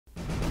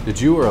Did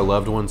you or a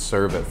loved one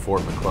serve at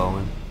Fort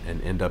McClellan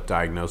and end up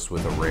diagnosed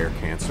with a rare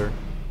cancer?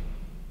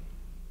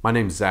 My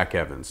name's Zach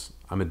Evans.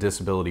 I'm a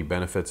disability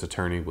benefits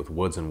attorney with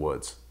Woods &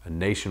 Woods, a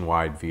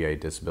nationwide VA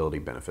disability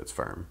benefits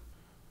firm.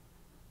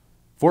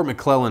 Fort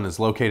McClellan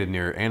is located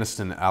near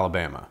Anniston,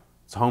 Alabama.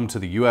 It's home to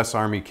the U.S.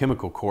 Army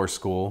Chemical Corps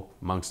School,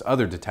 amongst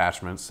other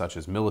detachments such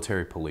as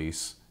military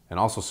police, and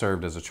also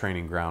served as a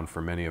training ground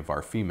for many of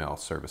our female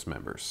service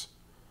members.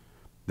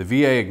 The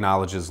VA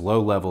acknowledges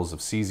low levels of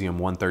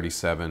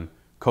cesium-137,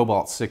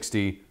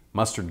 cobalt-60,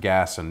 mustard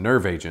gas, and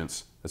nerve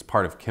agents as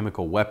part of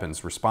chemical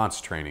weapons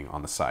response training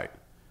on the site.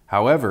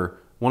 However,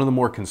 one of the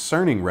more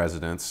concerning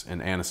residents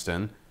in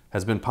Anniston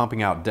has been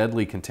pumping out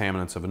deadly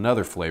contaminants of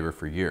another flavor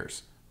for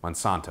years,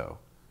 Monsanto.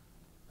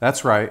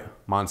 That's right,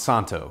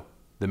 Monsanto,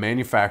 the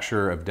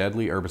manufacturer of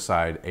deadly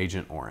herbicide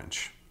Agent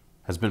Orange,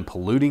 has been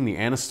polluting the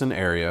Anniston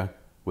area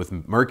with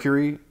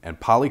mercury and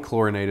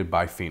polychlorinated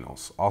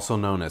biphenyls, also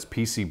known as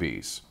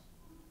PCBs.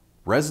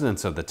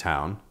 Residents of the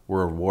town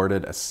were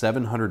awarded a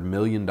 $700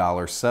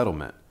 million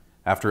settlement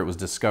after it was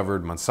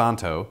discovered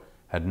Monsanto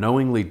had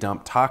knowingly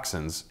dumped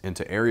toxins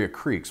into area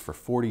creeks for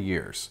 40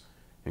 years,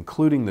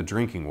 including the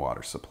drinking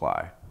water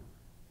supply.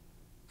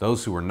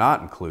 Those who were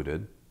not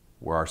included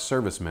were our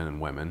servicemen and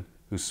women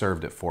who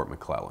served at Fort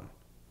McClellan.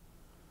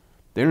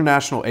 The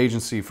International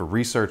Agency for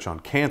Research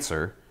on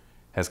Cancer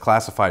has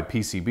classified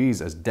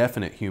PCBs as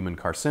definite human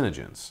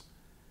carcinogens.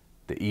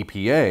 The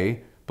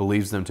EPA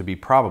believes them to be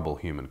probable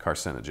human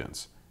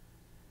carcinogens.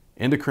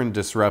 Endocrine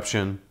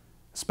disruption,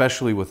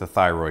 especially with the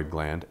thyroid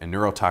gland, and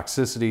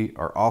neurotoxicity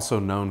are also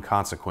known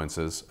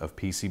consequences of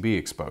PCB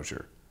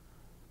exposure.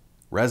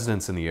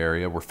 Residents in the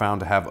area were found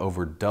to have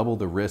over double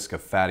the risk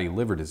of fatty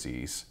liver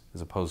disease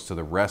as opposed to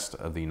the rest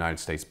of the United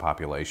States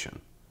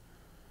population.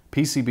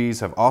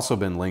 PCBs have also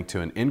been linked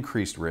to an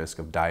increased risk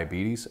of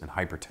diabetes and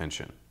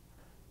hypertension.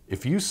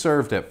 If you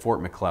served at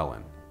Fort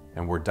McClellan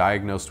and were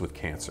diagnosed with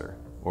cancer,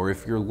 or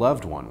if your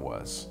loved one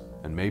was,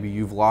 and maybe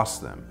you've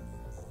lost them,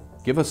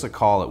 give us a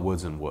call at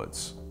Woods &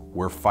 Woods.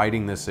 We're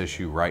fighting this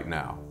issue right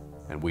now,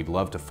 and we'd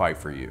love to fight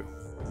for you.